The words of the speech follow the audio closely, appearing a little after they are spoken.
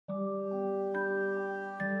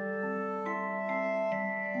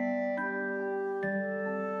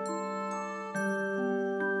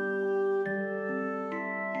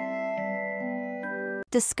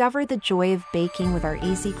Discover the joy of baking with our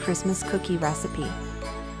easy Christmas cookie recipe.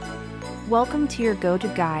 Welcome to your go-to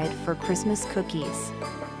guide for Christmas cookies.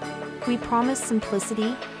 We promise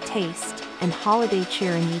simplicity, taste, and holiday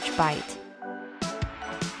cheer in each bite.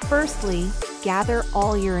 Firstly, gather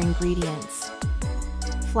all your ingredients.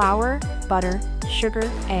 Flour, butter,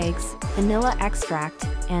 sugar, eggs, vanilla extract,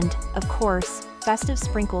 and, of course, festive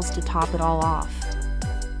sprinkles to top it all off.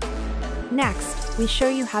 Next, we show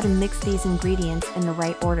you how to mix these ingredients in the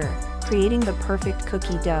right order, creating the perfect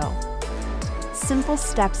cookie dough. Simple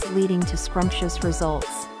steps leading to scrumptious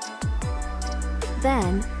results.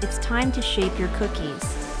 Then, it's time to shape your cookies.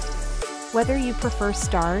 Whether you prefer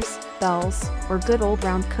stars, bells, or good old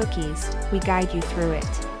round cookies, we guide you through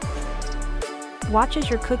it. Watch as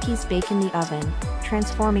your cookies bake in the oven,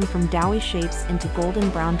 transforming from doughy shapes into golden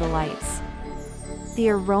brown delights. The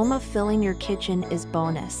aroma filling your kitchen is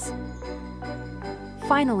bonus.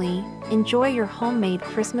 Finally, enjoy your homemade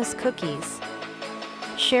Christmas cookies.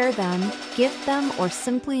 Share them, gift them, or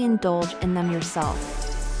simply indulge in them yourself.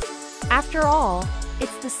 After all,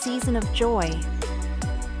 it's the season of joy.